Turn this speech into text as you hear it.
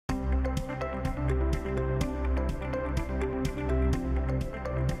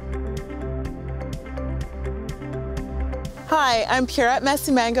Hi, I'm Pierrette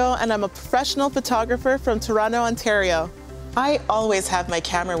Masimango, and I'm a professional photographer from Toronto, Ontario. I always have my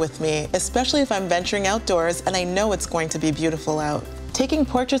camera with me, especially if I'm venturing outdoors and I know it's going to be beautiful out. Taking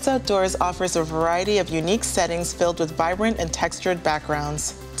portraits outdoors offers a variety of unique settings filled with vibrant and textured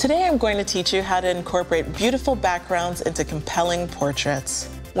backgrounds. Today I'm going to teach you how to incorporate beautiful backgrounds into compelling portraits.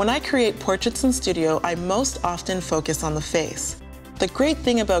 When I create portraits in studio, I most often focus on the face. The great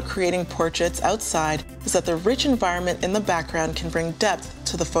thing about creating portraits outside is that the rich environment in the background can bring depth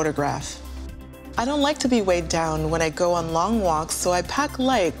to the photograph. I don't like to be weighed down when I go on long walks, so I pack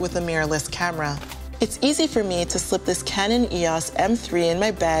light with a mirrorless camera. It's easy for me to slip this Canon EOS M3 in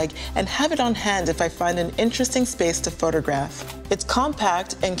my bag and have it on hand if I find an interesting space to photograph. It's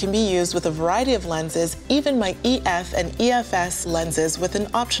compact and can be used with a variety of lenses, even my EF and EFS lenses with an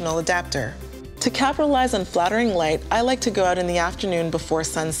optional adapter. To capitalize on flattering light, I like to go out in the afternoon before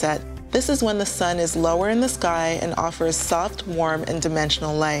sunset. This is when the sun is lower in the sky and offers soft, warm, and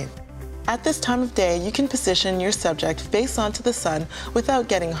dimensional light. At this time of day, you can position your subject face onto the sun without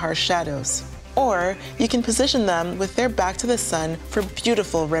getting harsh shadows. Or you can position them with their back to the sun for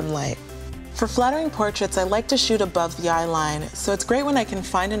beautiful rim light. For flattering portraits, I like to shoot above the eye line, so it's great when I can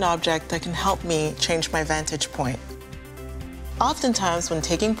find an object that can help me change my vantage point. Oftentimes, when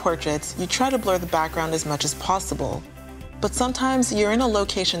taking portraits, you try to blur the background as much as possible. But sometimes you're in a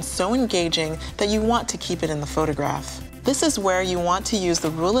location so engaging that you want to keep it in the photograph. This is where you want to use the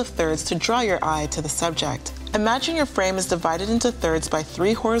rule of thirds to draw your eye to the subject. Imagine your frame is divided into thirds by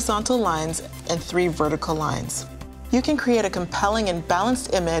 3 horizontal lines and 3 vertical lines. You can create a compelling and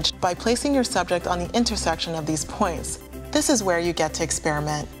balanced image by placing your subject on the intersection of these points. This is where you get to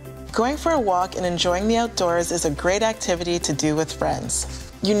experiment. Going for a walk and enjoying the outdoors is a great activity to do with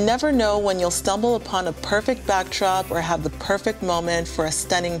friends. You never know when you'll stumble upon a perfect backdrop or have the perfect moment for a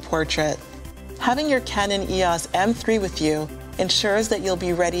stunning portrait. Having your Canon EOS M3 with you ensures that you'll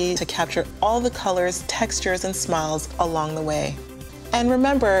be ready to capture all the colors, textures, and smiles along the way. And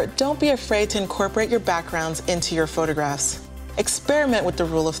remember, don't be afraid to incorporate your backgrounds into your photographs. Experiment with the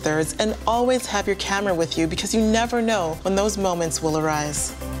rule of thirds and always have your camera with you because you never know when those moments will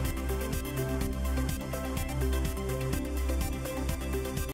arise.